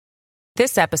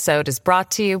This episode is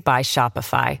brought to you by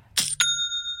Shopify.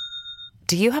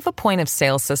 Do you have a point of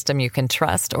sale system you can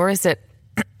trust, or is it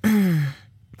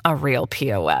a real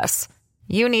POS?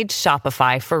 You need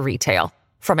Shopify for retail.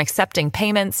 From accepting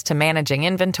payments to managing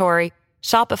inventory,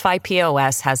 Shopify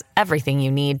POS has everything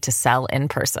you need to sell in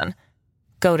person.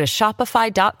 Go to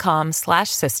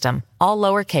shopify.com/system, all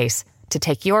lowercase, to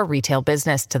take your retail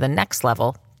business to the next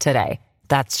level today.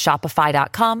 That's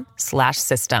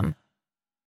shopify.com/system.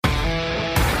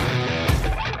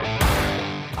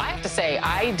 To say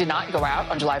I did not go out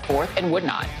on July 4th and would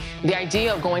not. The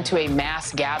idea of going to a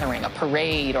mass gathering, a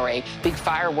parade, or a big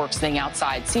fireworks thing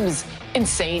outside seems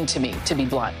insane to me, to be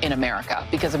blunt, in America,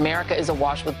 because America is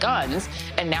awash with guns,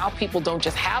 and now people don't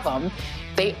just have them,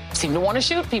 they seem to want to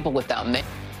shoot people with them.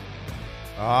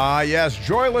 Yes,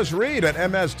 Joyless Reed at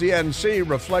MSDNC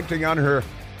reflecting on her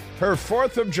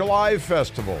 4th of July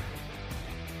festival.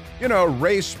 You know,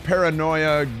 race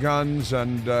paranoia, guns,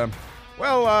 and...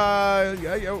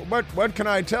 what can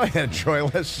I tell you,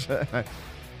 Joyless?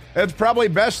 It's probably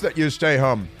best that you stay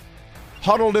home,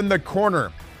 huddled in the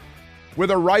corner,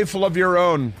 with a rifle of your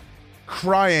own,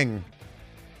 crying.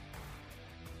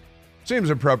 Seems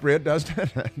appropriate, doesn't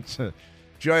it? It's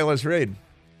Joyless Reed.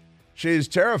 She's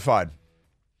terrified.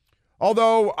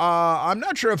 Although, I'm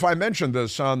not sure if I mentioned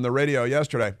this on the radio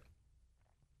yesterday,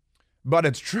 but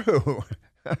it's true.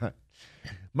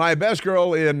 My best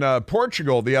girl in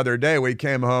Portugal the other day, we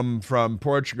came home from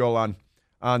Portugal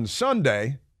on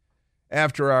Sunday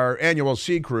after our annual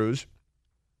sea cruise,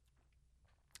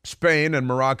 Spain and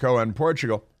Morocco and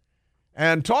Portugal,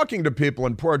 and talking to people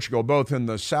in Portugal, both in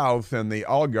the south and the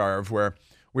Algarve, where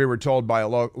we were told by a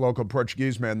local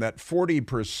Portuguese man that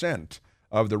 40%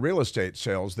 of the real estate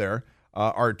sales there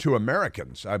are to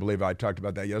Americans. I believe I talked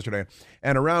about that yesterday.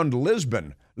 And around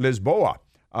Lisboa,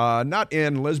 not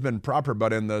in Lisbon proper,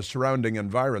 but in the surrounding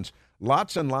environs.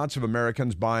 Lots and lots of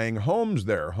Americans buying homes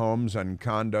there, homes and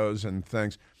condos and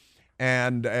things.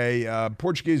 And a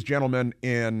Portuguese gentleman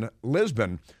in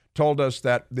Lisbon told us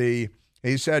that he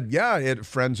said,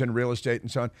 friends in real estate and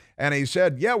so on. And he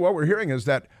said, what we're hearing is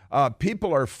that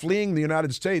people are fleeing the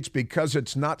United States because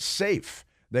it's not safe.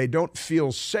 They don't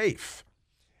feel safe.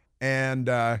 And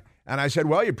I said,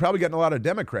 well, you're probably getting a lot of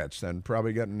Democrats then,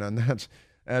 and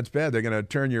that's bad. They're going to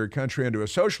turn your country into a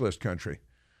socialist country.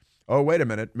 Oh, wait a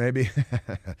minute. Maybe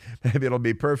it'll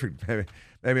be perfect.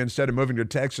 Maybe instead of moving to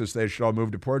Texas, they should all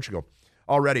move to Portugal.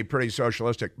 Already pretty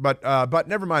socialistic. But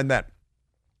never mind that.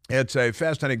 It's a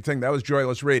fascinating thing. That was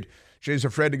Joyless Reed. She's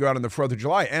afraid to go out on the 4th of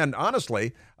July. And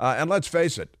honestly, and let's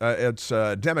face it, it's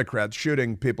Democrats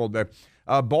shooting people there.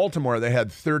 Baltimore, they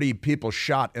had 30 people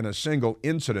shot in a single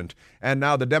incident. And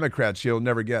now the Democrats, you'll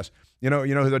never guess. You know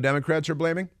who the Democrats are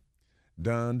blaming?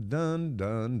 Dun, dun,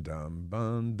 dun, dun,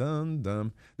 dun, dun,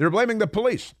 dun. They're blaming the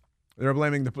police.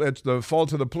 It's the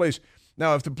fault of the police.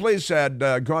 Now, if the police had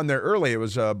gone there early, it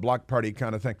was a block party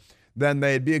kind of thing, then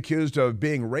they'd be accused of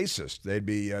being racist.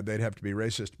 They'd have to be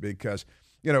racist because,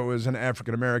 it was an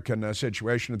African-American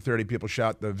situation, and 30 people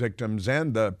shot, the victims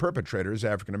and the perpetrators,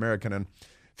 African-American, in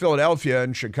Philadelphia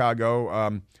and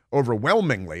Chicago.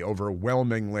 Overwhelmingly,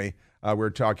 we're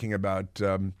talking about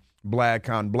black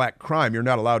on black crime. You're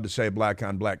not allowed to say black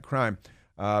on black crime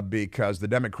because the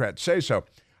Democrats say so.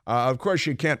 Of course,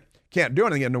 you can't do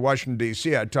anything in Washington,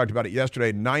 D.C. I talked about it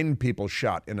yesterday. 9 people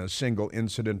shot in a single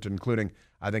incident, including,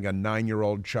 I think, a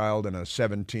 9-year-old child and a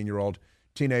 17-year-old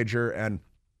teenager. And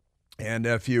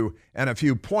if you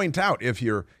point out, if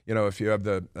you have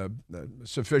the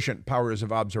sufficient powers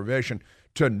of observation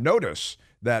to notice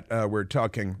that we're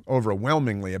talking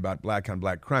overwhelmingly about black on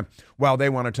black crime, while they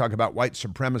want to talk about white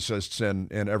supremacists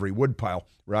in every woodpile,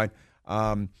 right?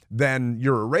 Then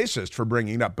you're a racist for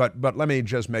bringing it up. But let me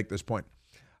just make this point.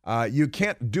 You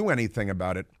can't do anything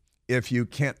about it if you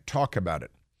can't talk about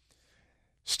it.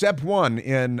 Step 1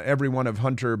 in every one of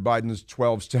Hunter Biden's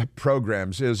 12-step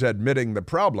programs is admitting the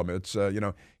problem. It's,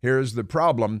 here's the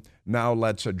problem, now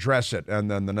let's address it. And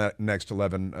then the next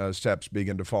 11 steps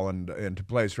begin to fall into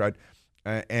place, right?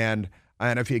 And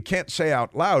if you can't say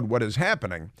out loud what is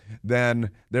happening, then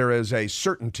there is a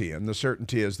certainty, and the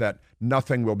certainty is that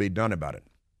nothing will be done about it.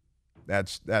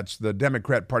 That's the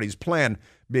Democrat Party's plan,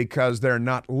 because they're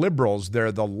not liberals,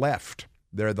 they're the left.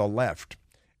 They're the left.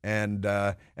 And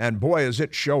boy, is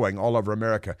it showing all over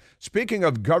America. Speaking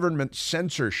of government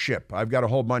censorship, I've got a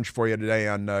whole bunch for you today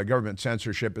on government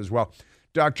censorship as well.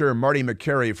 Dr. Marty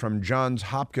Makary from Johns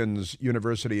Hopkins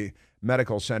University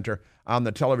Medical Center on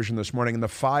the television this morning in the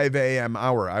 5 a.m.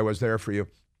 hour. I was there for you.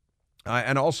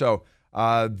 And also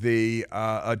the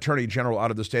Attorney General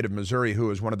out of the state of Missouri, who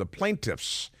is one of the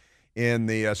plaintiffs in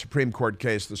the Supreme Court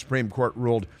case. The Supreme Court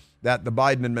ruled that the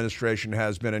Biden administration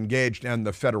has been engaged, and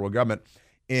the federal government,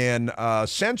 in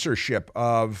censorship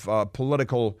of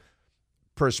political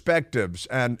perspectives,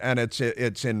 and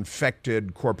it's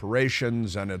infected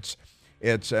corporations, and it's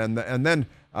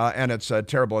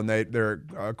terrible, and they're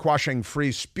quashing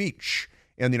free speech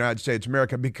in the United States of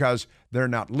America because they're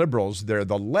not liberals, they're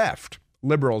the left.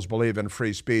 Liberals believe in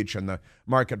free speech and the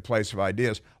marketplace of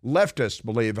ideas. Leftists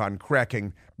believe in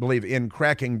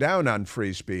cracking down on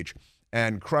free speech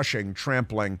and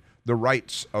trampling the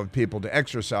rights of people to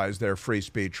exercise their free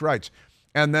speech rights.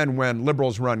 And then when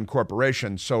liberals run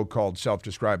corporations, so-called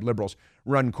self-described liberals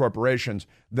run corporations,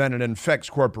 then it infects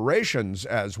corporations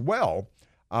as well.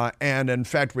 And in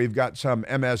fact, we've got some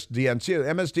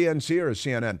MSDNC or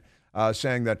CNN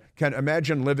saying that, can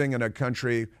imagine living in a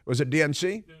country, was it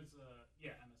DNC?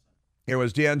 It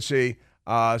was DNC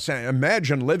saying,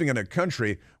 imagine living in a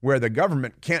country where the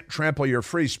government can't trample your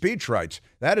free speech rights.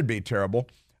 That'd be terrible.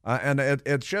 And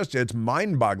it's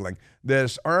mind-boggling.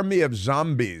 This army of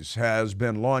zombies has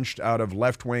been launched out of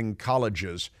left-wing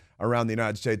colleges around the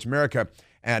United States of America,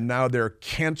 and now their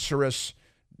cancerous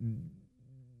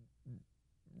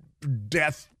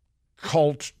death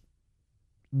cult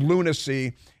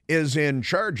lunacy is in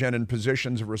charge and in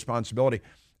positions of responsibility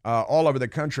all over the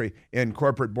country, in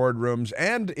corporate boardrooms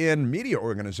and in media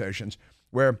organizations,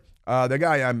 where the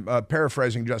guy, I'm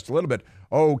paraphrasing just a little bit,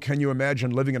 can you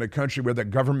imagine living in a country where the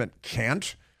government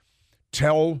can't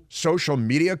tell social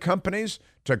media companies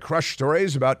to crush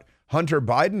stories about Hunter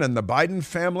Biden and the Biden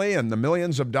family and the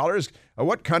millions of dollars?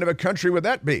 What kind of a country would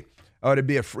that be? It'd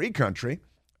be a free country.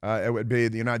 It would be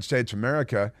the United States of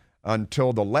America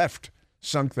until the left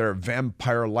sunk their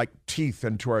vampire-like teeth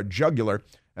into our jugular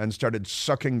and started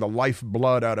sucking the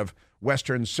lifeblood out of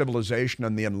Western civilization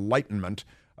and the Enlightenment.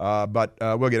 But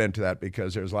we'll get into that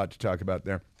because there's a lot to talk about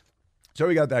there. So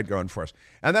we got that going for us.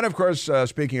 And then, of course,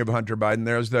 speaking of Hunter Biden,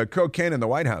 there's the cocaine in the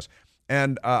White House.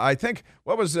 And I think,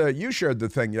 you shared the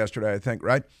thing yesterday, I think,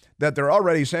 right? That they're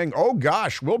already saying, oh,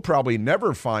 gosh, we'll probably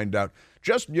never find out.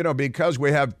 Just, because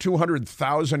we have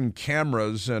 200,000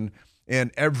 cameras in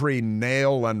every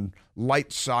nail and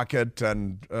light socket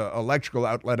and electrical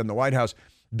outlet in the White House.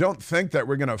 Don't think that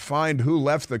we're going to find who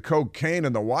left the cocaine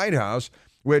in the White House,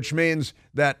 which means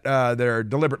that they're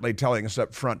deliberately telling us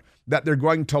up front that they're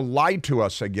going to lie to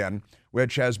us again,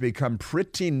 which has become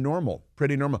pretty normal.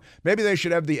 Maybe they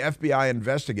should have the FBI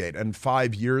investigate, and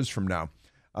 5 years from now,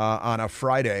 on a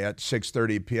Friday at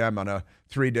 6:30 p.m. on a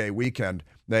 3-day weekend,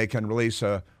 they can release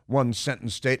a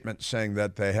one-sentence statement saying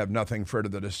that they have nothing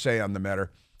further to say on the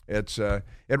matter. It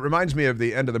reminds me of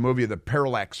the end of the movie The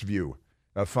Parallax View,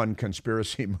 a fun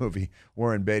conspiracy movie,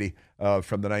 Warren Beatty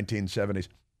from the 1970s.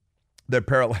 The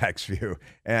Parallax View.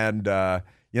 And,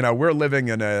 we're living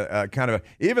in a kind of,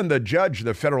 even the judge,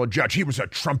 the federal judge, he was a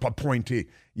Trump appointee.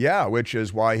 Yeah, which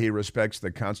is why he respects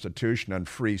the Constitution and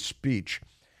free speech.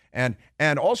 And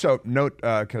also note,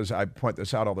 because I point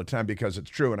this out all the time because it's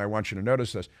true and I want you to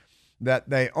notice this, that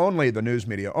the news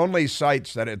media only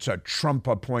cites that it's a Trump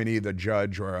appointee, the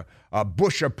judge, or a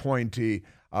Bush appointee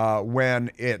when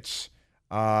it's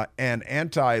an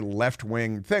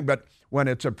anti-left-wing thing. But when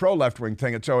it's a pro-left-wing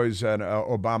thing, it's always an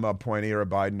Obama appointee or a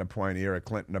Biden appointee or a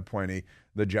Clinton appointee,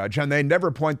 the judge. And they never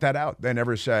point that out. They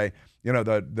never say, the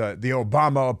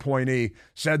Obama appointee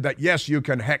said that, yes, you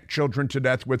can hack children to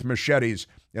death with machetes.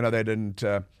 They didn't,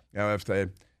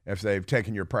 if they've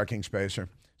taken your parking space or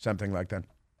something like that.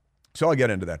 So I'll get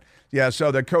into that. Yeah,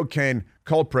 so the cocaine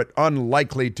culprit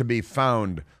unlikely to be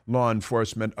found, law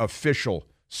enforcement official,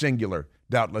 singular,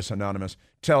 doubtless anonymous,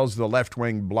 tells the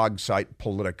left-wing blog site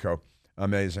Politico.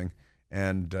 Amazing.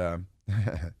 And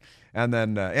and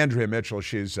then Andrea Mitchell,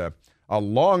 she's a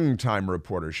long-time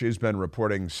reporter. She's been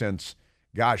reporting since,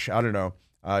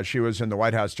 she was in the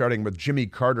White House starting with Jimmy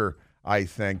Carter, I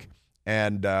think.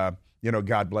 And,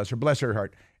 God bless her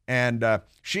heart. And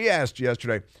she asked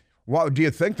yesterday, do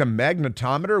you think the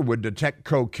magnetometer would detect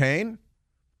cocaine?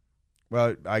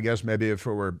 Well, I guess maybe if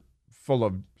it were full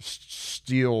of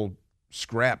steel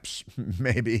scraps,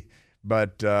 maybe,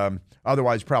 but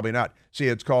otherwise probably not. See,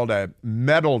 it's called a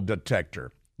metal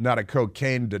detector, not a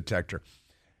cocaine detector.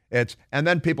 And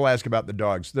then people ask about the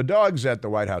dogs. The dogs at the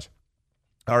White House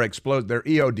are they're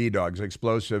EOD dogs,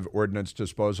 explosive ordnance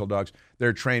disposal dogs.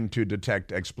 They're trained to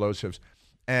detect explosives.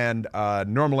 And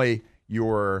normally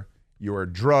your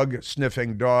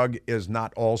drug-sniffing dog is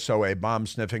not also a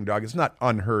bomb-sniffing dog. It's not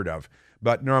unheard of.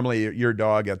 But normally your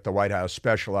dog at the White House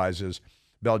specializes,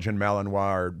 Belgian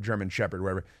Malinois or German Shepherd,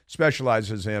 whatever,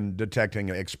 specializes in detecting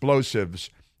explosives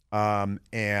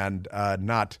and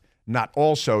not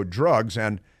also drugs.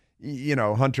 And,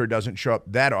 Hunter doesn't show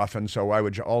up that often, so why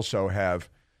would you also have,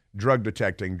 drug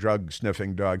detecting, drug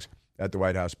sniffing dogs at the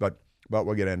White House. But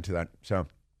we'll get into that. So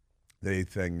the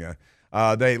thing,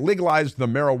 they legalized the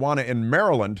marijuana in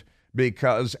Maryland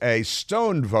because a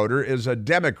stoned voter is a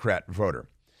Democrat voter.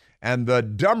 And the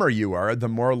dumber you are, the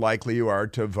more likely you are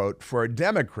to vote for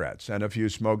Democrats. And if you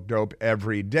smoke dope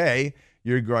every day,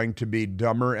 you're going to be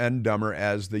dumber and dumber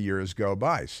as the years go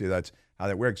by. See, that's how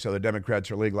that works. So the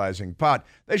Democrats are legalizing pot.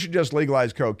 They should just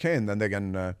legalize cocaine. Then they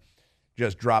can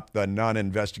just drop the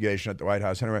non-investigation at the White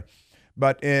House anyway.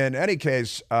 But in any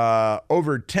case,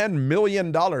 over $10 million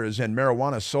in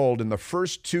marijuana sold in the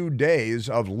first 2 days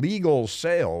of legal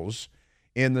sales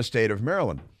in the state of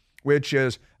Maryland, which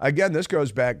is, again, this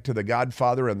goes back to the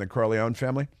Godfather and the Corleone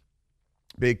family,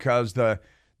 because the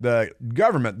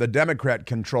government, the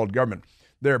Democrat-controlled government,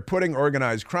 they're putting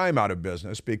organized crime out of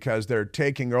business because they're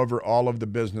taking over all of the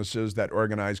businesses that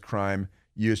organized crime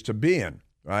used to be in,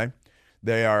 right?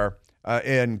 They are,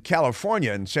 in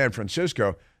California, in San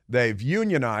Francisco, they've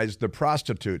unionized the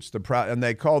prostitutes, and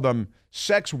they call them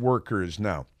sex workers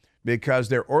now because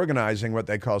they're organizing what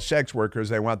they call sex workers.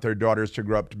 They want their daughters to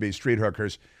grow up to be street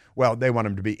hookers. Well, they want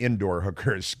them to be indoor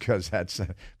hookers because that's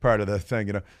part of the thing,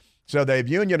 you know. So they've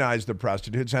unionized the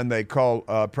prostitutes, and they call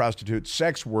prostitutes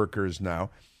sex workers now.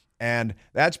 And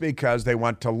that's because they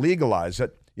want to legalize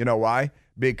it. You know why?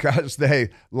 Because they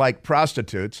like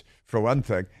prostitutes, for one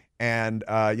thing, and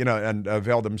and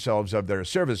avail themselves of their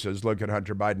services. Look at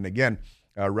Hunter Biden again,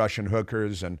 Russian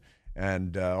hookers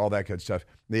and all that good stuff.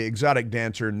 The exotic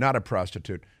dancer, not a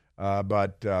prostitute,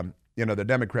 but the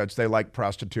Democrats, they like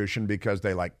prostitution because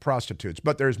they like prostitutes.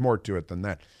 But there's more to it than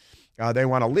that. They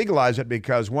want to legalize it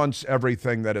because once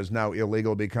everything that is now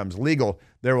illegal becomes legal,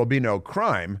 there will be no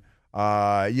crime,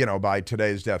 by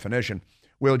today's definition.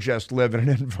 We'll just live in an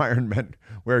environment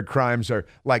where crimes are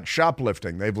like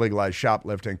shoplifting. They've legalized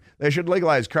shoplifting. They should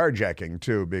legalize carjacking,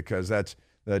 too, because that's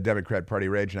the Democrat Party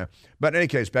rage now. But in any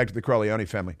case, back to the Corleone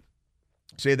family.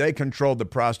 See, they controlled the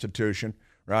prostitution,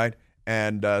 right?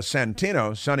 And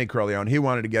Santino, Sonny Corleone, he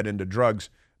wanted to get into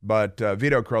drugs, but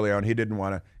Vito Corleone, he didn't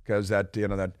want to because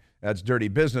that's dirty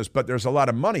business. But there's a lot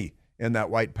of money in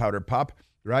that white powder pop,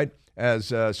 right?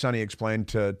 As Sonny explained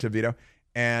to Vito.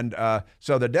 And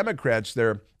so the Democrats,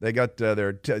 they're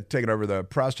taking over the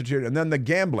prostitute and then the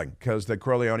gambling, because the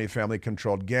Corleone family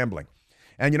controlled gambling.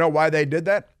 And you know why they did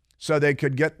that? So they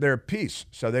could get their piece,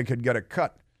 so they could get a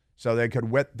cut, so they could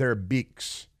wet their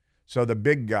beaks, so the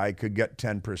big guy could get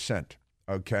 10%,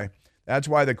 okay? That's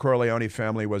why the Corleone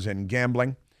family was in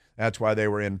gambling. That's why they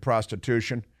were in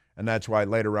prostitution. And that's why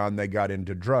later on they got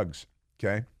into drugs,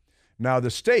 okay? Now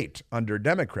the state, under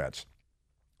Democrats,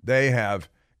 they have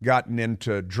gotten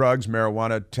into drugs,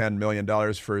 marijuana, $10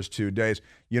 million first 2 days.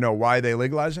 You know why they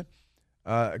legalize it?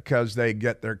 Because they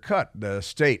get their cut. The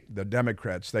state, the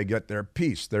Democrats, they get their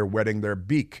piece. They're wetting their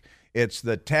beak. It's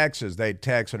the taxes. They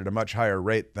tax it at a much higher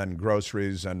rate than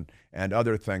groceries and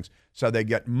other things. So they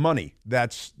get money.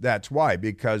 That's why,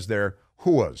 because they're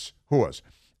hooas.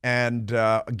 And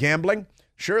gambling,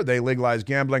 sure, they legalized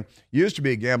gambling. Used to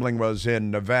be gambling was in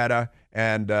Nevada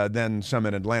and then some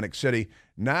in Atlantic City.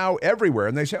 Now everywhere.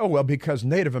 And they say, oh, well, because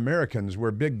Native Americans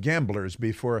were big gamblers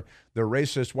before the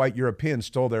racist white Europeans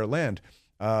stole their land.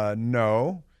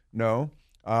 No.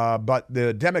 But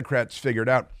the Democrats figured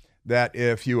out that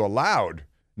if you allowed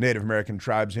Native American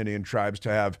tribes, Indian tribes, to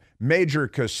have major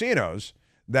casinos,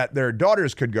 that their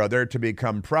daughters could go there to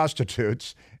become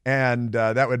prostitutes, and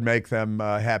that would make them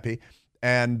happy,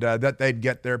 and that they'd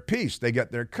get their piece, they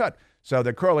get their cut. So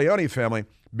the Corleone family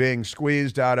being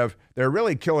squeezed out of, they're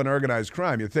really killing organized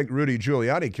crime. You think Rudy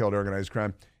Giuliani killed organized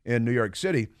crime in New York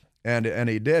City, and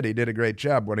he did. He did a great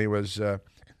job when he was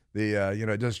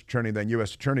district attorney, then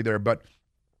U.S. attorney there. But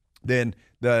then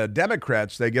the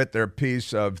Democrats, they get their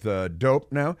piece of the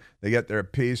dope now. They get their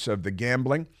piece of the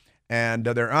gambling, and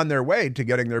they're on their way to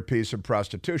getting their piece of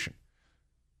prostitution.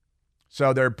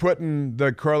 So they're putting,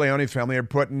 the Corleone family are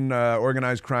putting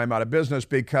organized crime out of business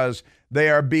because they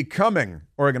are becoming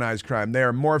organized crime. They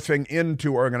are morphing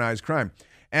into organized crime.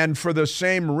 And for the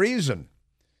same reason,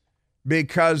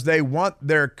 because they want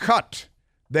their cut.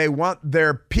 They want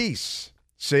their piece.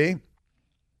 See?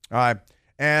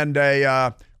 And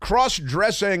a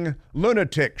cross-dressing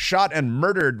lunatic shot and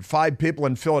murdered 5 people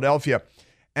in Philadelphia.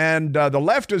 And the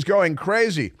left is going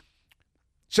crazy,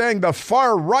 saying the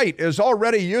far right is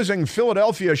already using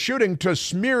Philadelphia shooting to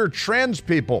smear trans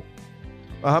people.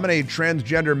 Well, how many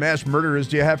transgender mass murderers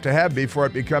do you have to have before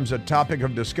it becomes a topic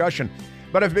of discussion?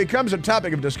 But if it becomes a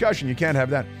topic of discussion, you can't have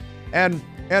that. And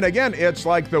again, it's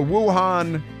like the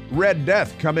Wuhan Red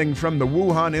Death coming from the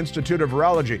Wuhan Institute of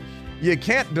Virology. You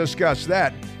can't discuss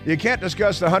that. You can't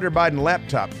discuss the Hunter Biden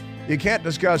laptop. You can't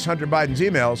discuss Hunter Biden's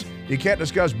emails. You can't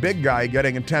discuss Big Guy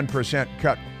getting a 10%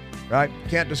 cut, right?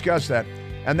 Can't discuss that.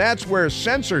 And that's where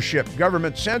censorship,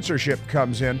 government censorship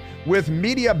comes in with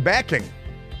media backing.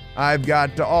 I've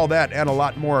got all that and a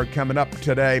lot more coming up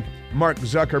today. Mark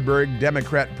Zuckerberg,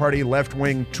 Democrat Party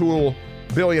left-wing tool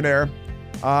billionaire,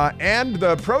 and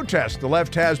the protest the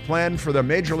left has planned for the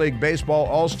Major League Baseball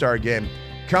All-Star Game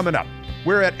coming up.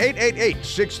 We're at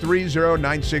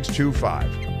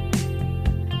 888-630-9625.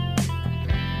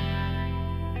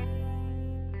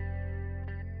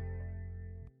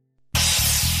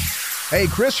 Hey,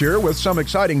 Chris here with some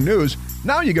exciting news.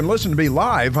 Now you can listen to me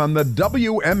live on the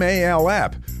WMAL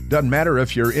app. Doesn't matter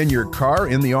if you're in your car,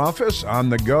 in the office, on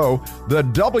the go. The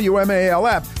WMAL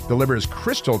app delivers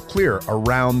crystal clear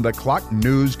around-the-clock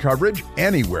news coverage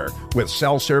anywhere with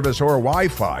cell service or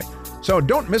Wi-Fi. So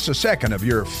don't miss a second of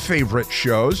your favorite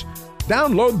shows.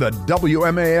 Download the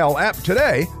WMAL app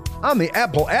today on the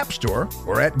Apple App Store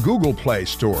or at Google Play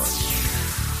Store.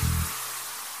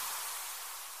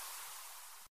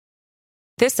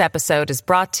 This episode is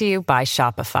brought to you by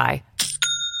Shopify.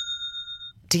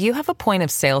 Do you have a point of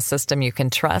sale system you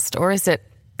can trust, or is it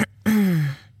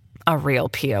a real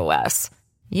POS?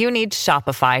 You need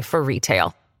Shopify for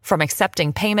retail. From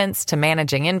accepting payments to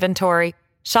managing inventory,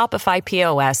 Shopify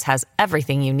POS has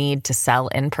everything you need to sell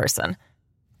in person.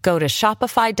 Go to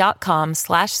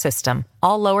shopify.com/system,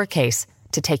 all lowercase,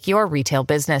 to take your retail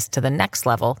business to the next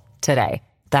level today.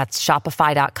 That's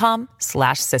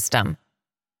shopify.com/system.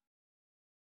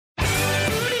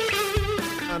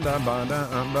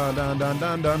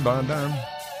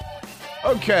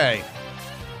 Okay.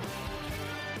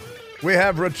 We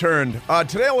have returned.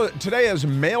 Today is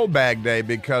mailbag day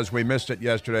because we missed it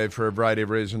yesterday for a variety of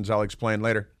reasons I'll explain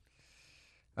later.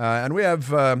 And we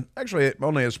have actually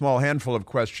only a small handful of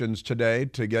questions today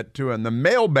to get to in the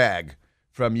mailbag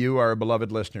from you, our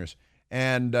beloved listeners.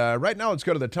 And right now, let's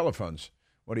go to the telephones.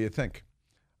 What do you think?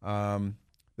 The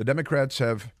Democrats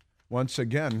have once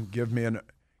again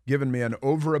given me an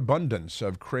overabundance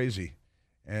of crazy,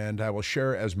 and I will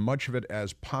share as much of it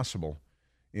as possible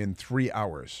in 3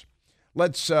 hours.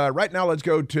 Right now, let's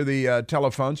go to the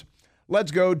telephones.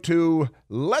 Let's go to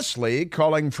Leslie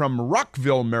calling from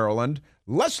Rockville, Maryland.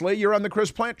 Leslie, you're on the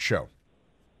Chris Plante Show.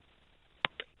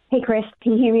 Hey, Chris,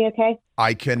 can you hear me okay?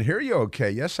 I can hear you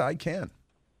okay. Yes, I can.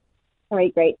 All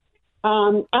right, great.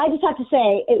 I just have to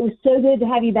say, it was so good to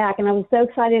have you back, and I was so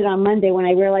excited on Monday when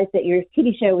I realized that your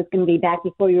TV show was going to be back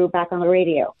before you were back on the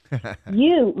radio.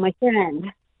 You, my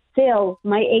friend, fill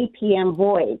my 8 p.m.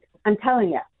 void. I'm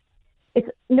telling you. It's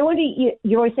no wonder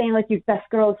you're always saying like your best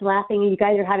girl's laughing and you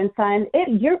guys are having fun.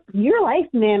 Your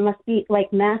life, man, must be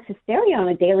like mass hysteria on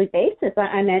a daily basis.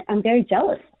 I'm very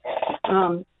jealous.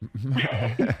 No,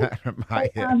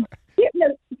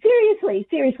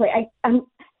 seriously, I'm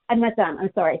not done. I'm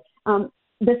sorry.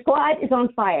 The squad is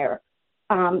on fire.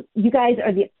 You guys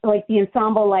are the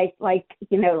ensemble,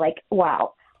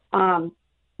 wow.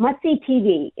 Must see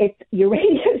TV. It's your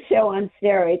radio show on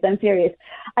steroids. I'm serious.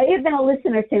 I have been a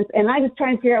listener since, and I was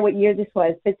trying to figure out what year this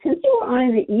was. But since you were on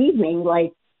in the evening,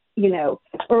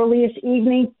 early-ish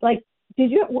evening, what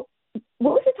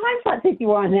was the time slot that you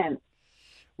were on then?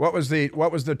 What was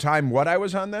the time? What I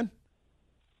was on then?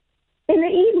 In the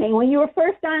evening when you were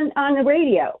first on the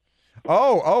radio.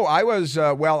 Oh, I was.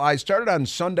 I started on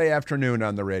Sunday afternoon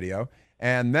on the radio.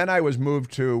 And then I was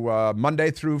moved to Monday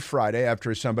through Friday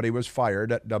after somebody was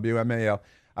fired at WMAL.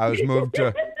 I was moved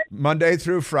to Monday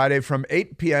through Friday from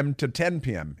 8 p.m. to 10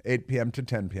 p.m., 8 p.m. to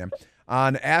 10 p.m.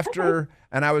 And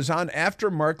I was on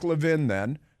after Mark Levin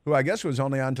then, who I guess was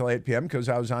only on till 8 p.m. because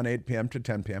I was on 8 p.m. to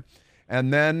 10 p.m.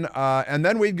 And then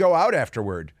we'd go out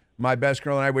afterward. My best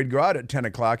girl and I would go out at 10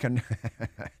 o'clock and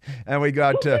we go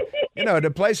out to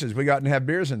places. We go out and have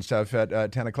beers and stuff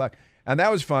at 10 o'clock. And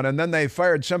that was fun. And then they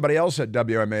fired somebody else at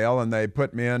WMAL, and they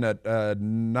put me in at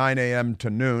 9 a.m. to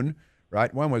noon,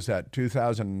 right? When was that?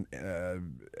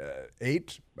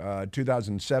 2008,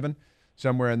 2007,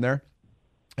 somewhere in there.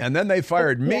 And then they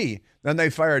fired me. Then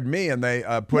they fired me, and they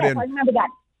put in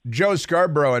Joe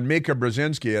Scarborough and Mika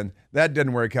Brzezinski, and that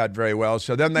didn't work out very well.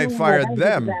 So then they fired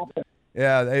them.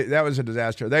 Yeah, that was a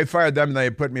disaster. They fired them, and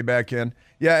they put me back in.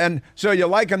 Yeah, and so you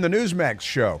like on the Newsmax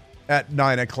show at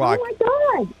 9 o'clock. Oh, my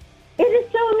God. It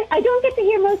is so. I don't get to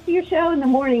hear most of your show in the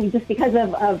morning just because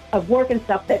of work and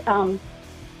stuff. But I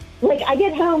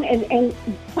get home and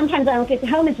sometimes I don't get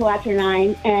home until after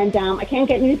 9, and I can't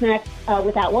get Newsmax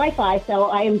without Wi-Fi,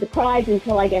 so I am deprived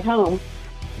until I get home.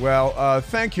 Well,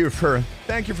 thank you for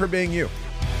being you.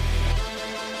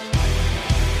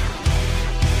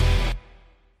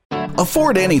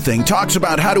 Afford Anything talks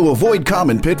about how to avoid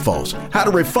common pitfalls, how to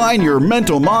refine your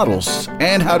mental models,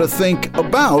 and how to think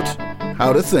about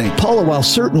how to think. Paula, while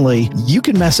certainly you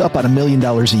can mess up on $1 million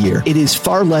a year, it is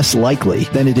far less likely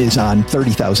than it is on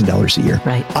 $30,000 a year.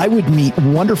 Right. I would meet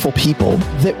wonderful people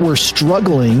that were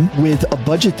struggling with a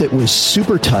budget that was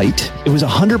super tight. It was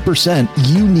 100%.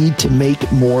 You need to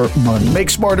make more money. Make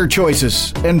smarter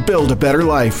choices and build a better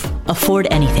life. Afford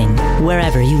Anything,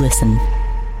 wherever you listen.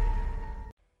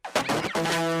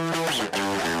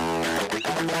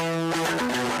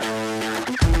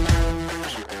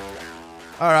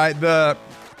 All right, the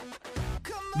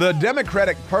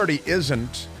Democratic Party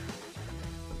isn't.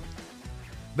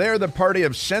 They're the party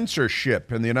of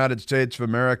censorship in the United States of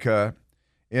America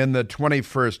in the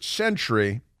 21st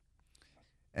century.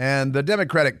 And the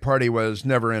Democratic Party was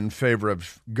never in favor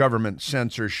of government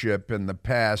censorship in the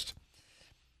past.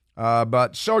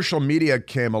 But social media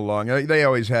came along. They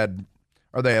always had,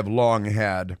 or they have long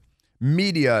had,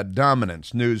 media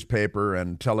dominance, newspaper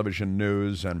and television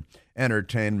news and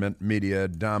entertainment media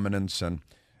dominance and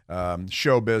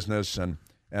show business and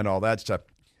all that stuff.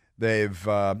 They've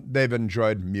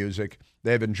enjoyed music.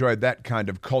 They've enjoyed that kind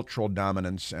of cultural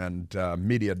dominance and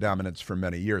media dominance for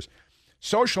many years.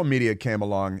 Social media came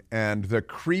along, and the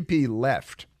creepy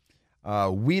left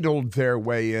wheedled their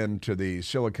way into the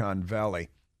Silicon Valley,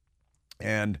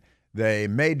 and they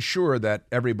made sure that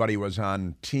everybody was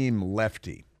on Team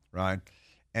Lefty, right?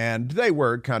 And they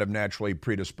were kind of naturally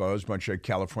predisposed, bunch of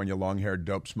California long-haired,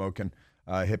 dope-smoking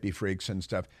hippie freaks and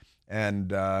stuff.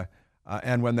 And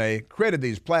when they created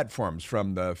these platforms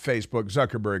from the Facebook,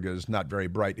 Zuckerberg is not very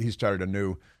bright. He started a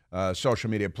new social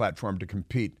media platform to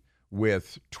compete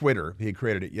with Twitter. He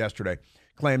created it yesterday.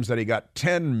 Claims that he got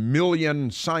 10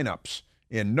 million signups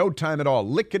in no time at all,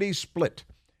 lickety-split,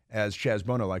 as Chaz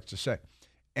Bono likes to say.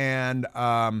 And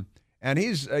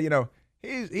he's,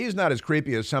 he's not as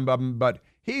creepy as some of them, but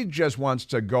he just wants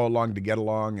to go along to get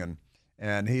along,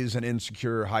 and he's an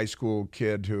insecure high school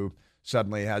kid who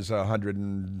suddenly has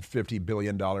 $150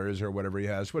 billion or whatever he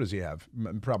has. What does he have?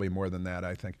 Probably more than that,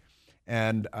 I think.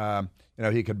 And,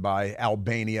 he could buy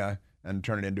Albania and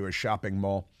turn it into a shopping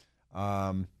mall,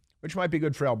 which might be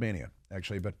good for Albania,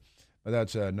 actually, but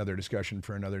that's another discussion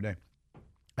for another day.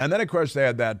 And then, of course, they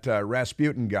had that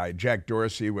Rasputin guy, Jack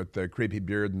Dorsey, with the creepy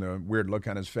beard and the weird look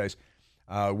on his face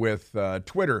with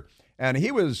Twitter. And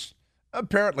he was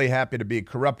apparently happy to be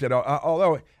corrupted,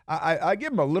 although I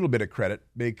give him a little bit of credit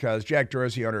because Jack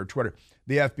Dorsey, owner of Twitter,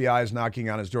 the FBI is knocking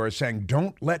on his door saying,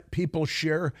 don't let people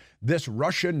share this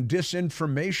Russian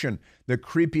disinformation. The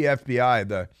creepy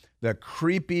FBI, the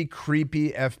creepy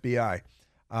FBI.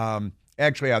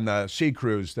 Actually, on the Sea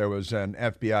Cruise, there was an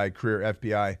career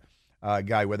FBI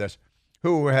guy with us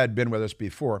who had been with us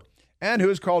before and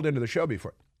who's called into the show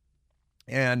before.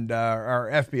 And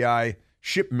our FBI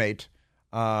shipmate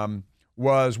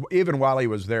was, even while he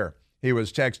was there, he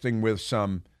was texting with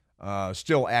some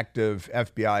still active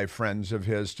FBI friends of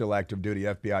his, still active duty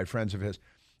FBI friends of his.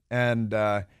 And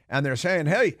they're saying,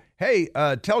 hey,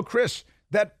 tell Chris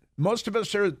that most of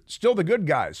us are still the good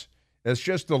guys. It's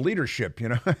just the leadership,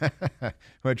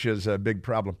 which is a big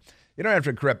problem. You don't have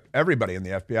to corrupt everybody in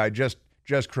the FBI,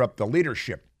 just corrupt the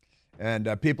leadership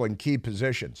and people in key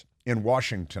positions in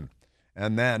Washington.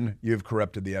 And then you've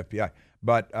corrupted the FBI.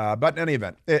 But in any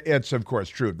event, it's, of course,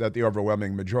 true that the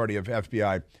overwhelming majority of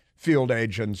FBI field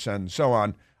agents and so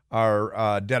on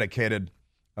are dedicated,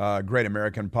 great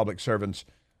American public servants,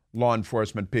 law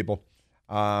enforcement people.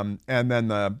 And then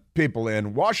the people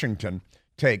in Washington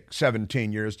take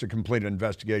 17 years to complete an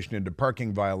investigation into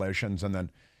parking violations and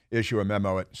then issue a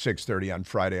memo at 6:30 on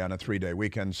Friday on a 3-day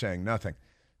weekend saying nothing,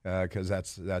 because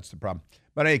that's the problem.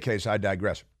 But in any case, I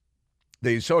digress.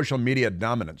 The social media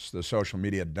dominance,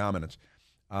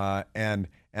 and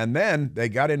then they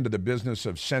got into the business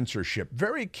of censorship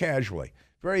very casually,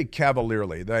 very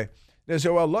cavalierly. They say,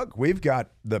 well, look, we've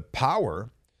got the power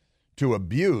to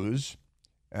abuse,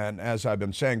 and as I've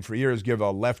been saying for years, give a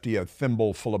lefty a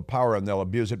thimble full of power and they'll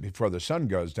abuse it before the sun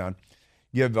goes down.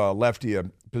 Give a lefty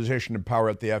a position of power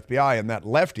at the FBI, and that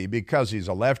lefty, because he's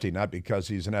a lefty, not because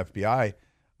he's an FBI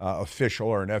official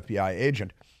or an FBI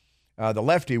agent, the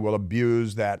lefty will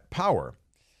abuse that power.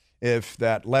 If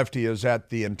that lefty is at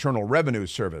the Internal Revenue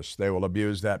Service, they will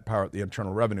abuse that power at the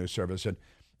Internal Revenue Service. It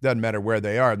doesn't matter where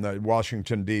they are. In the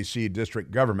Washington, D.C. district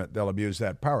government, they'll abuse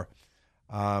that power.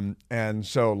 And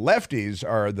so lefties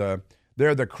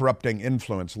they're the corrupting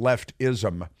influence.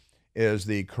 Leftism is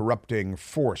the corrupting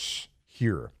force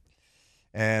here.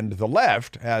 And the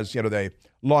left has, they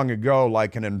long ago,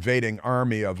 like an invading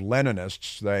army of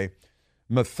Leninists, they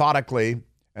methodically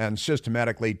and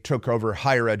systematically took over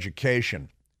higher education,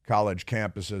 college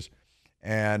campuses,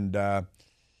 and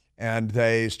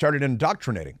they started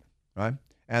indoctrinating, right?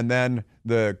 And then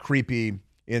the creepy,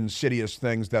 insidious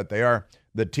things that they are,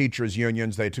 the teachers'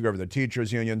 unions, they took over the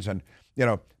teachers' unions. And,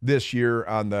 this year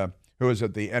on the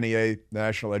NEA,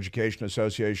 National Education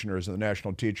Association, or is it the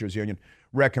National Teachers Union,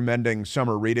 recommending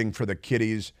summer reading for the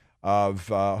kiddies of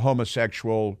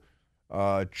homosexual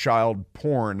child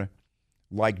porn,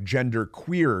 like gender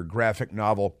queer graphic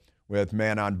novel with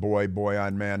man on boy, boy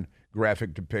on man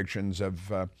graphic depictions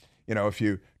of, if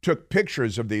you took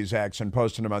pictures of these acts and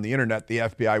posted them on the internet, the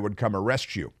FBI would come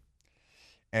arrest you.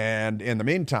 And in the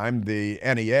meantime, the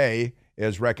NEA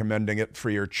is recommending it for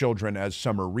your children as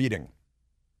summer reading.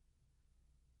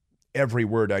 Every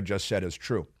word I just said is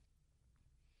true.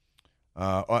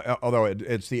 Although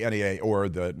it's the NEA or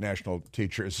the National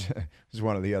Teachers is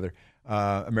one or the other.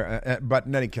 But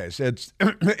in any case, it's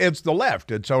the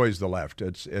left. It's always the left.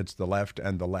 It's the left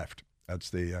and the left. That's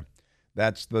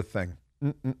the thing.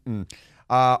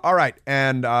 All right,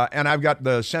 and I've got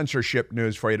the censorship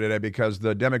news for you today because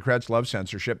the Democrats love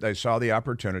censorship. They saw the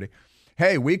opportunity.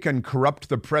 Hey, we can corrupt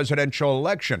the presidential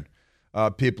election.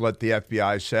 People at the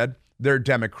FBI said they're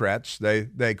Democrats.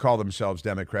 They call themselves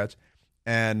Democrats,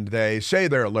 and they say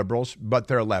they're liberals, but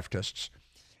they're leftists.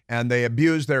 And they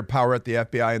abuse their power at the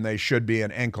FBI, and they should be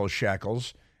in ankle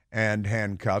shackles and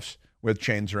handcuffs with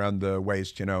chains around the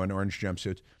waist, in orange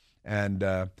jumpsuits. And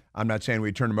I'm not saying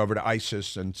we turn them over to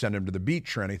ISIS and send them to the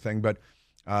beach or anything, but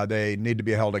they need to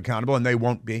be held accountable, and they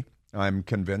won't be, I'm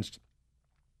convinced.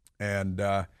 And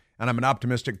I'm an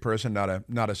optimistic person,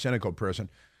 not a cynical person,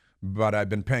 but I've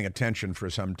been paying attention for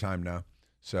some time now.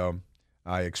 So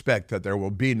I expect that there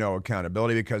will be no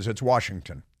accountability because it's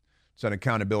Washington. It's an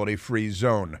accountability-free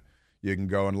zone. You can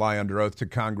go and lie under oath to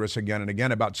Congress again and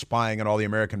again about spying on all the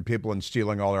American people and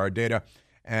stealing all our data,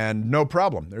 and no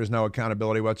problem. There's no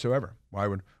accountability whatsoever. Why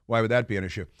would that be an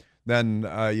issue? Then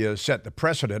you set the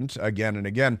precedent again and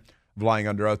again of lying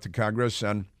under oath to Congress,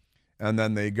 and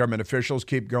then the government officials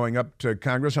keep going up to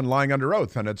Congress and lying under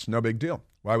oath, and it's no big deal.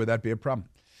 Why would that be a problem?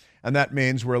 And that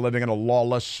means we're living in a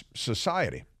lawless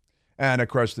society. And, of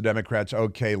course, the Democrats,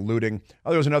 okay, looting.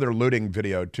 Oh, there was another looting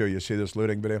video, too. You see this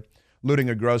looting video? Looting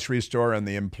a grocery store, and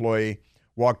the employee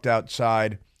walked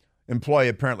outside. Employee,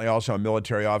 apparently also a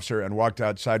military officer, and walked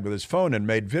outside with his phone and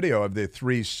made video of the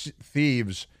three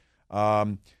thieves,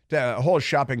 a whole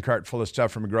shopping cart full of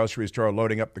stuff from a grocery store,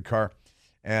 loading up the car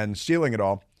and stealing it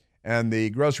all. And the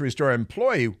grocery store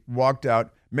employee walked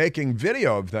out making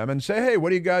video of them and say, hey,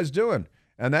 what are you guys doing?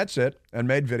 And that's it, and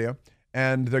made video.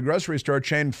 And the grocery store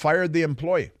chain fired the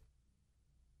employee,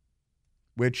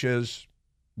 which is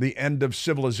the end of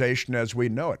civilization as we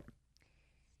know it.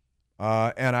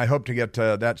 And I hope to get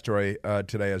to that story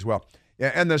today as well.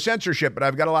 Yeah, and the censorship, but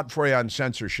I've got a lot for you on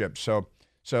censorship. So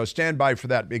stand by for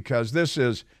that, because this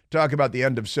is talk about the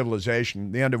end of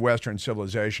civilization, the end of Western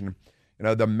civilization,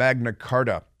 the Magna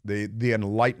Carta, the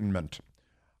Enlightenment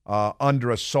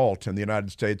under assault in the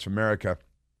United States of America.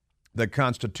 The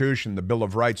Constitution, the Bill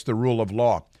of Rights, the rule of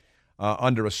law,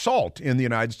 under assault in the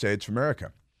United States of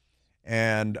America.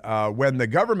 And when the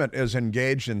government is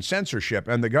engaged in censorship,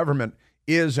 and the government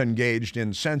is engaged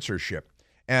in censorship,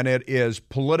 and it is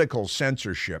political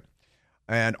censorship,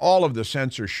 and all of the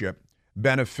censorship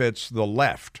benefits the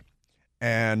left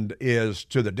and is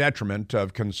to the detriment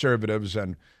of conservatives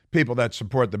and people that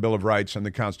support the Bill of Rights and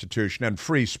the Constitution and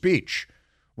free speech,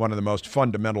 one of the most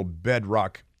fundamental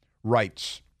bedrock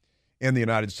rights in the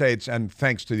United States, and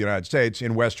thanks to the United States,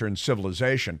 in Western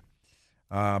civilization.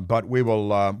 But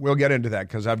we'll get into that,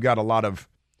 because I've got a lot of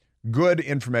good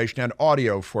information and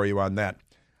audio for you on that.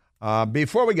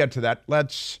 Before we get to that,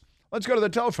 let's go to the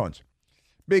telephones,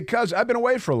 because I've been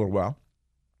away for a little while,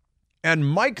 and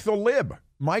Mike the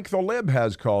Lib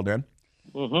has called in.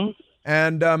 Mm-hmm.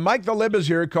 And Mike the Lib is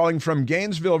here, calling from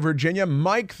Gainesville, Virginia.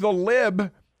 Mike the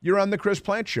Lib, you're on the Chris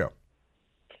Plante Show.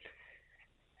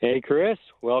 Hey, Chris.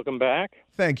 Welcome back.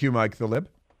 Thank you, Mike the Lib.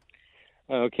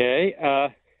 Okay.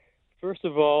 First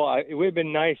of all, it would have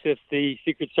been nice if the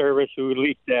Secret Service, who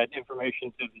leaked that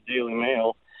information to the Daily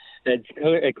Mail, had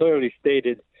clearly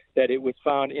stated that it was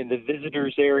found in the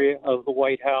visitors area of the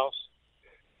White House.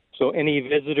 So any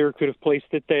visitor could have placed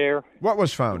it there. What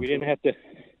was found? We didn't have to.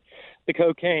 The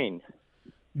cocaine.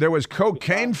 There was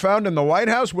cocaine found in the White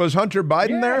House? Was Hunter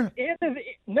Biden there?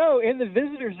 In the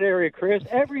visitors area, Chris.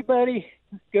 Everybody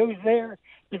goes there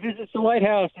to visit the White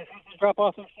House, to drop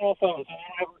off their cell phones, and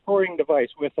have a recording device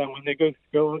with them when they go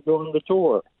on the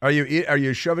tour. Are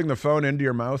you shoving the phone into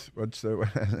your mouth? What's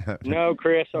the? No,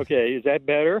 Chris. Okay, is that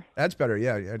better? That's better.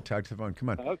 Yeah. Talk to the phone. Come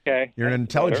on. Okay. You're an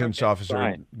intelligence better. officer.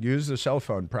 Fine. Use the cell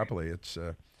phone properly. It's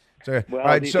So, Well, all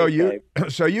right, these so are you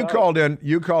types. so you called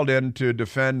in to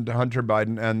defend Hunter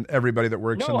Biden and everybody that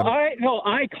works in the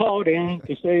I called in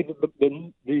to say that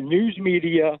the news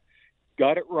media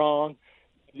got it wrong.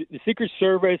 The Secret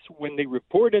Service, when they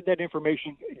reported that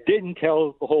information, didn't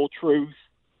tell the whole truth.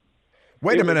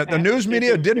 Wait a minute, the news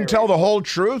media didn't tell the whole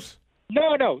truth?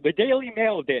 No, the Daily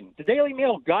Mail didn't. The Daily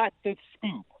Mail got the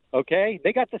scoop, okay?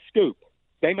 They got the scoop.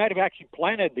 They might have actually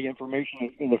planted the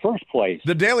information in the first place.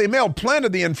 The Daily Mail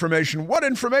planted the information. What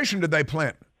information did they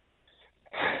plant?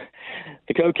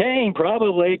 The cocaine,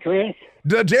 probably, Chris.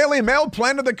 The Daily Mail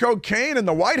planted the cocaine in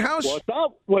the White House?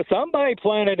 Well, somebody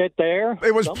planted it there.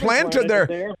 It was Somebody planted there. it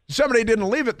there. Somebody didn't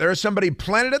leave it there. Somebody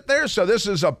planted it there. So this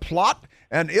is a plot,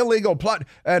 an illegal plot.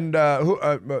 And who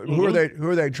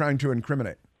are they trying to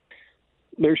incriminate?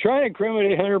 They're trying to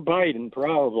incriminate Hunter Biden,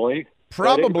 probably.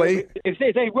 Probably. If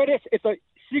the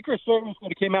Secret Service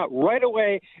would have came out right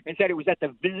away and said it was at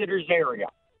the visitors area,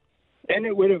 then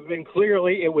it would have been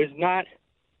clearly it was not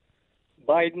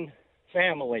Biden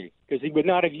family, because he would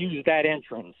not have used that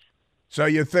entrance. So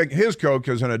you think his coke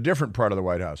is in a different part of the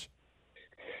White House?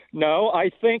 No, I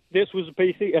think this was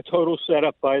basically a total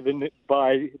setup by the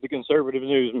conservative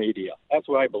news media. That's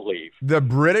what I believe. The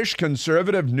British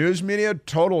conservative news media,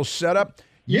 total setup?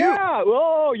 Yeah,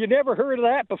 well, you never heard of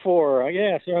that before.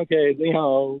 Yes, okay,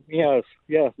 yes,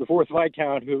 the fourth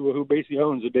Viscount who basically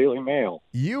owns the Daily Mail.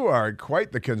 You are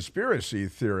quite the conspiracy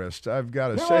theorist, I've got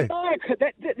to say.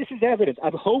 This is evidence.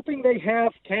 I'm hoping they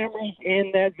have cameras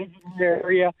in that visitor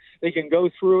area. They can go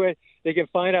through it. They can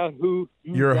find out who.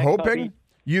 You're hoping?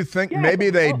 You think maybe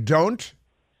they don't?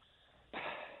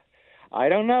 I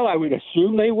don't know. I would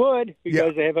assume they would,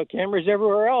 because they have cameras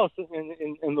everywhere else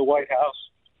in the White House.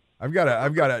 I've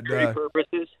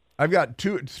got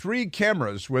 3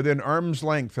 cameras within arm's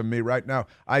length of me right now.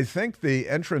 I think the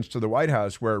entrance to the White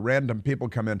House, where random people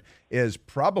come in, is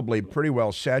probably pretty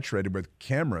well saturated with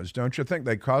cameras. Don't you think?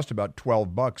 They cost about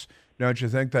 $12. Don't you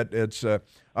think that it's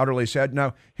utterly sad?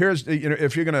 Now, here's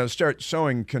if you're going to start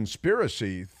sowing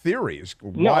conspiracy theories,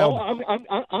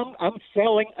 I'm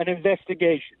selling an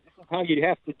investigation. How you'd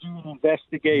have to do an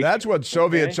investigation. That's what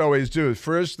Soviets always do.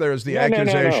 First, there's the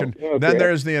accusation, no. Okay. Then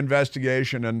there's the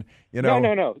investigation, and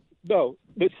No.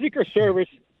 The Secret Service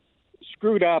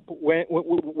screwed up when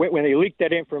they leaked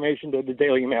that information to the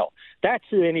Daily Mail. That's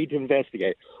who they need to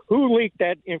investigate. Who leaked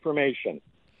that information?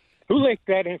 Who leaked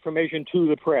that information to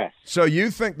the press? So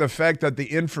you think the fact that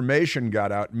the information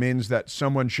got out means that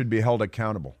someone should be held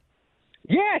accountable?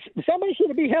 Yes, somebody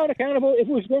should be held accountable if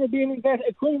it was going to be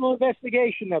a criminal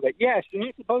investigation of it. Yes, you're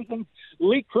not supposed to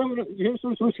leak you're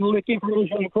supposed to leak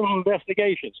information on criminal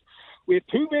investigations. We have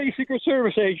too many Secret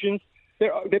Service agents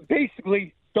that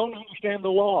basically don't understand the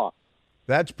law.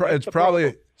 It's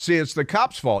the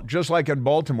cops' fault, just like in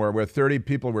Baltimore, where 30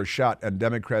 people were shot and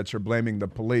Democrats are blaming the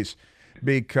police.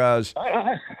 Because,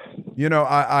 I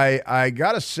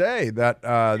got to say that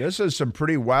this is some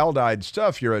pretty wild-eyed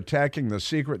stuff. You're attacking the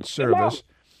Secret Service.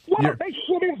 They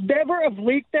should have never have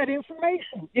leaked that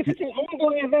information. If it's an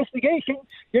ongoing investigation,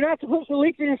 you're not supposed to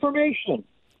leak the information.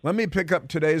 Let me pick up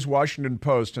today's Washington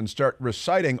Post and start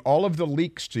reciting all of the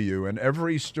leaks to you in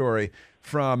every story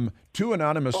from 2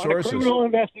 anonymous sources. Criminal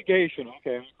investigation,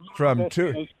 okay.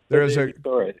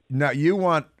 Now, you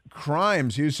want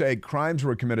crimes. You say crimes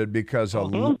were committed because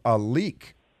of a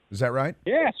leak. Is that right?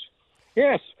 Yes.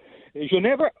 You should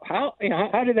never. How did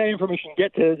that information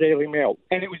get to the Daily Mail?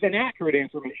 And it was inaccurate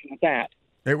information at that.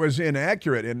 It was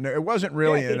inaccurate, and it wasn't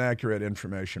really inaccurate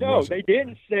information. No, they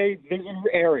didn't say visitor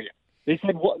area. They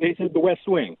said They said the West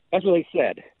Wing. That's what they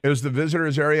said. It was the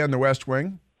visitors area in the West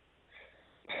Wing?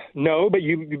 No, but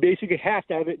you basically have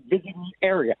to have it visitor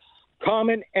area,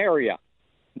 common area,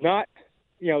 not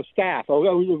staff. Oh,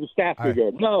 it was staff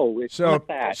brigade. No, it's not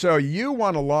that. So you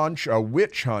want to launch a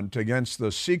witch hunt against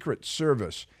the Secret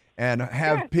Service and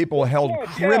have people held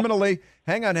criminally.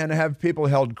 Hang on, and have people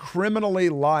held criminally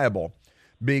liable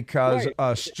because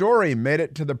a story made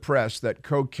it to the press that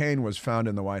cocaine was found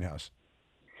in the White House.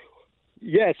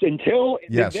 Yes, until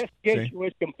the investigation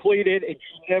was completed, it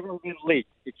should never have been leaked.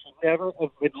 It should never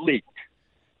have been leaked.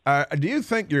 Do you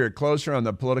think you're closer on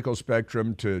the political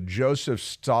spectrum to Joseph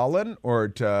Stalin or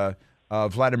to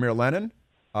Vladimir Lenin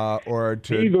or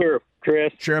to either,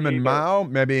 Chris, Chairman Mao,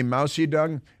 maybe Mao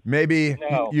Zedong? Maybe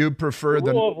you prefer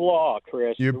the rule of law,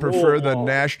 Chris. You prefer the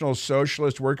National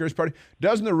Socialist Workers' Party?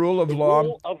 Doesn't the rule of law?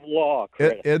 Rule of law,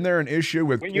 Chris. Isn't there an issue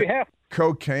with when you have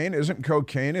cocaine? Isn't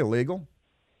cocaine illegal?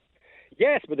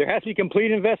 Yes, but there has to be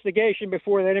complete investigation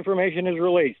before that information is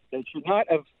released. They should not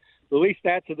have released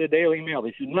that to the Daily Mail.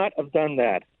 They should not have done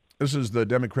that. This is the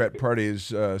Democrat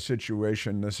Party's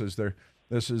situation. This is their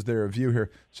This is their view here.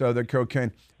 So the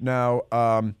cocaine. Now,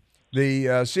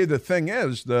 the thing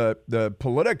is, the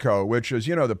Politico, which is,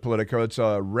 the Politico, it's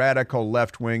a radical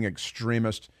left-wing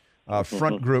extremist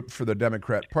front group for the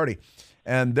Democrat Party.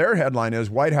 And their headline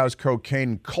is White House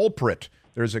cocaine culprit.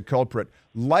 There's a culprit.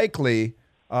 Unlikely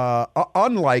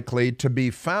to be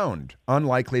found.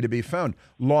 Unlikely to be found.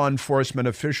 Law enforcement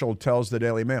official tells the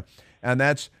Daily Mail. And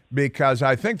that's because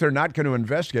I think they're not going to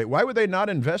investigate. Why would they not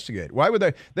investigate? Why would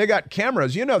they? They got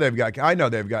cameras. I know they've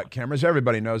got cameras.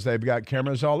 Everybody knows they've got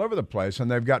cameras all over the place, and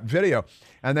they've got video.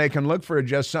 And they can look for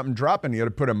just something dropping. You got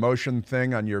to put a motion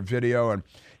thing on your video. And,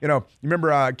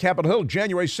 remember Capitol Hill,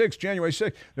 January 6th.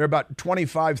 There are about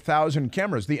 25,000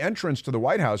 cameras. The entrance to the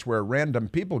White House where random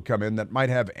people come in that might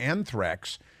have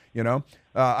anthrax,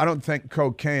 I don't think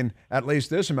cocaine, at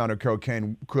least this amount of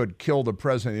cocaine, could kill the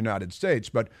president of the United States.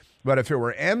 But if it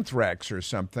were anthrax or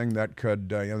something, that could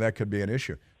be an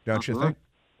issue, don't you think?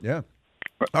 Yeah.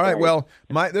 All right. Well,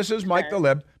 this is Mike the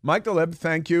Lib. Mike the Lib,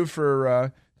 thank you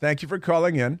for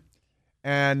calling in.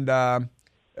 And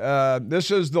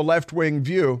this is the left-wing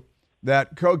view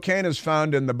that cocaine is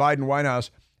found in the Biden White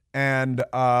House, and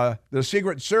the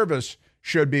Secret Service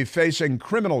should be facing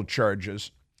criminal charges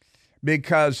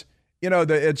because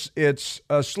it's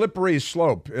a slippery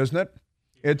slope, isn't it?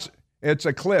 It's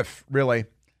a cliff, really.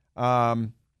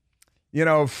 From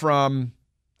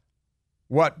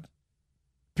what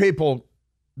people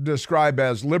describe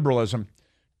as liberalism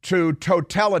to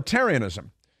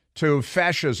totalitarianism, to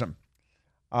fascism.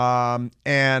 And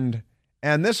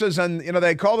this is,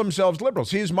 they call themselves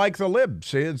liberals. He's Mike the Lib.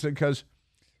 See, it's because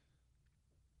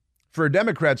for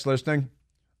Democrats listening,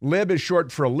 lib is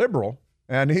short for liberal,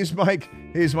 and he's Mike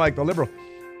the Liberal.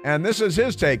 And this is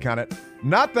his take on it.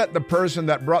 Not that the person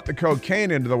that brought the cocaine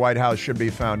into the White House should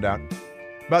be found out,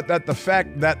 but that the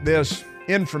fact that this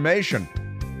information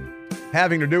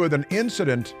having to do with an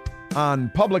incident on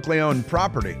publicly owned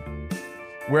property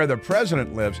where the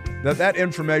president lives, that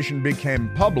information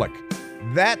became public.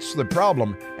 That's the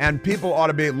problem. And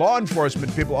law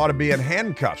enforcement people ought to be in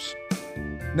handcuffs.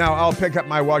 Now, I'll pick up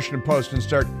my Washington Post and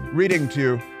start reading to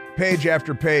you page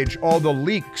after page all the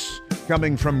leaks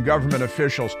coming from government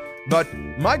officials. But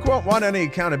Mike won't want any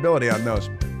accountability on those.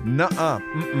 Nuh-uh.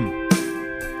 Mm-mm.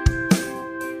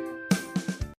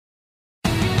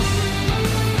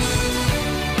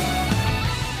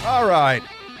 All right.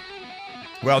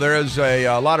 Well, there is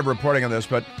a lot of reporting on this,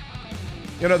 but,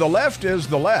 the left is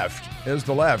the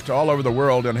left all over the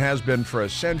world and has been for a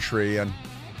century. And,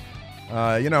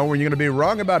 when you're going to be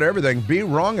wrong about everything, be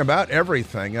wrong about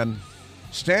everything and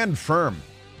stand firm.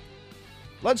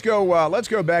 Let's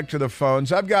go back to the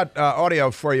phones. I've got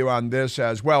audio for you on this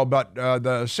as well, but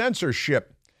the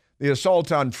censorship, the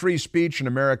assault on free speech in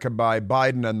America by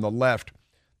Biden and the left,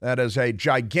 that is a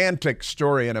gigantic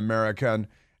story in America,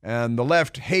 and the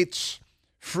left hates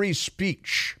free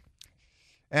speech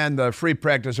and the free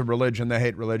practice of religion. They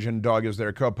hate religion. Dog is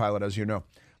their co-pilot, as you know.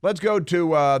 Let's go to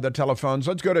the telephones.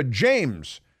 Let's go to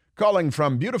James, calling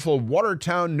from beautiful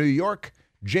Watertown, New York.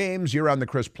 James, you're on the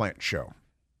Chris Plante Show.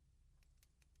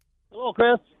 Hello,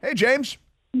 Chris. Hey, James.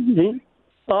 Mm-hmm.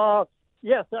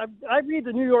 Yes, I read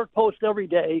the New York Post every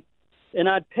day, and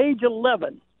on page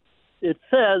 11, it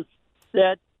says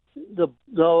that the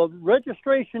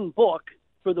registration book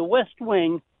for the West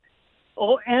Wing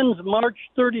ends March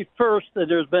 31st, that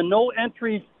there's been no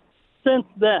entries since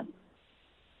then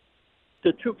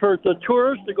for the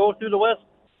tours to go through the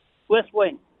West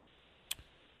Wing.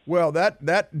 Well,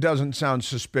 that doesn't sound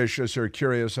suspicious or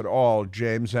curious at all,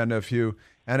 James. And if you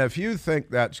think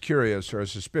that's curious or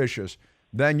suspicious,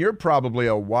 then you're probably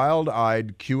a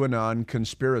wild-eyed QAnon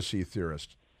conspiracy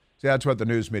theorist. See, that's what the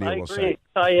news media will say.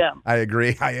 I am. I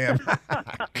agree. I am.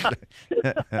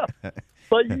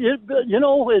 But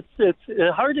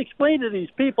it's hard to explain to these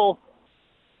people.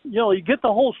 You get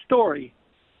the whole story.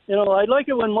 I like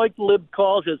it when Mike Lib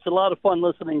calls. It's a lot of fun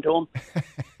listening to him.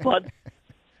 But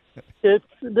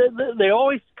they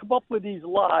always come up with these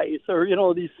lies or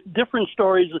these different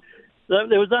stories.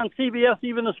 It was on CBS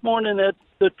even this morning that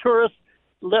the tourist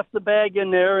left the bag in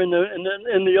there in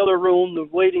the other room, the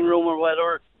waiting room or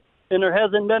whatever, and there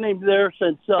hasn't been any there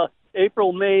since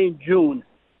April, May, June.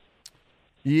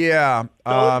 Yeah.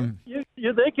 So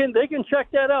they can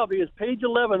check that out because page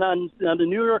 11 on the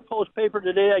New York Post paper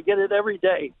today, I get it every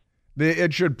day.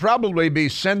 It should probably be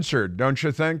censored, don't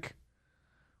you think?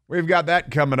 We've got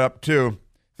that coming up, too.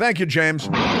 Thank you, James.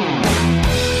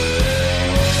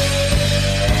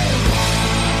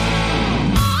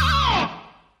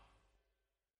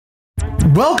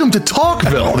 welcome to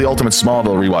Talkville, the ultimate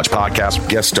Smallville rewatch podcast.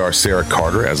 Guest star Sarah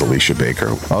Carter as Alicia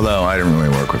Baker. Although I didn't really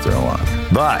work with her a lot.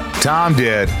 But Tom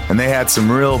did, and they had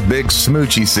some real big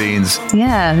smoochy scenes.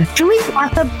 Yeah. Can we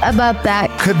talk about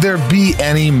that? Could there be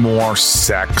any more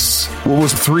sex? What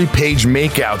was a 3-page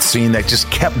makeout scene that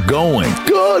just kept going?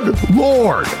 Good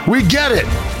Lord. We get it.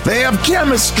 They have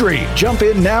chemistry. Jump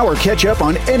in now or catch up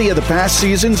on any of the past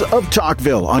seasons of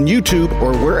Talkville on YouTube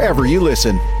or wherever you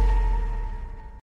listen.